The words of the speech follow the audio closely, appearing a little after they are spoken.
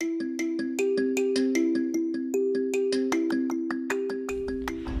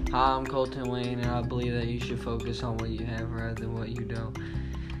Hi, I'm Colton Wayne, and I believe that you should focus on what you have rather than what you don't.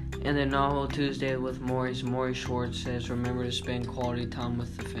 In the novel Tuesday with Maury Schwartz says, remember to spend quality time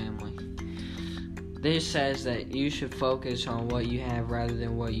with the family. This says that you should focus on what you have rather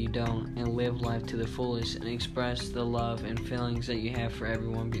than what you don't, and live life to the fullest and express the love and feelings that you have for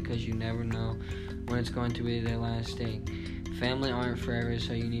everyone, because you never know when it's going to be their last day. Family aren't forever,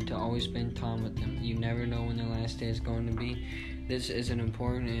 so you need to always spend time with them. You never know when their last day is going to be. This is an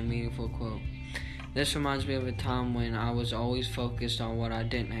important and meaningful quote. This reminds me of a time when I was always focused on what I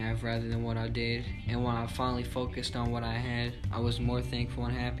didn't have rather than what I did, and when I finally focused on what I had, I was more thankful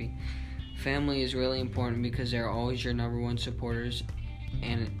and happy. Family is really important because they're always your number one supporters,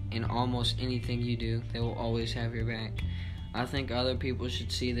 and in almost anything you do, they will always have your back. I think other people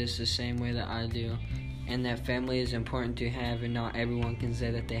should see this the same way that I do, and that family is important to have, and not everyone can say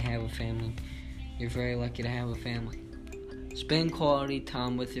that they have a family. You're very lucky to have a family. Spend quality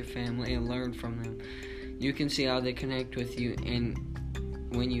time with your family and learn from them. You can see how they connect with you and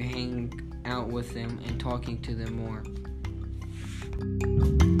when you hang out with them and talking to them more.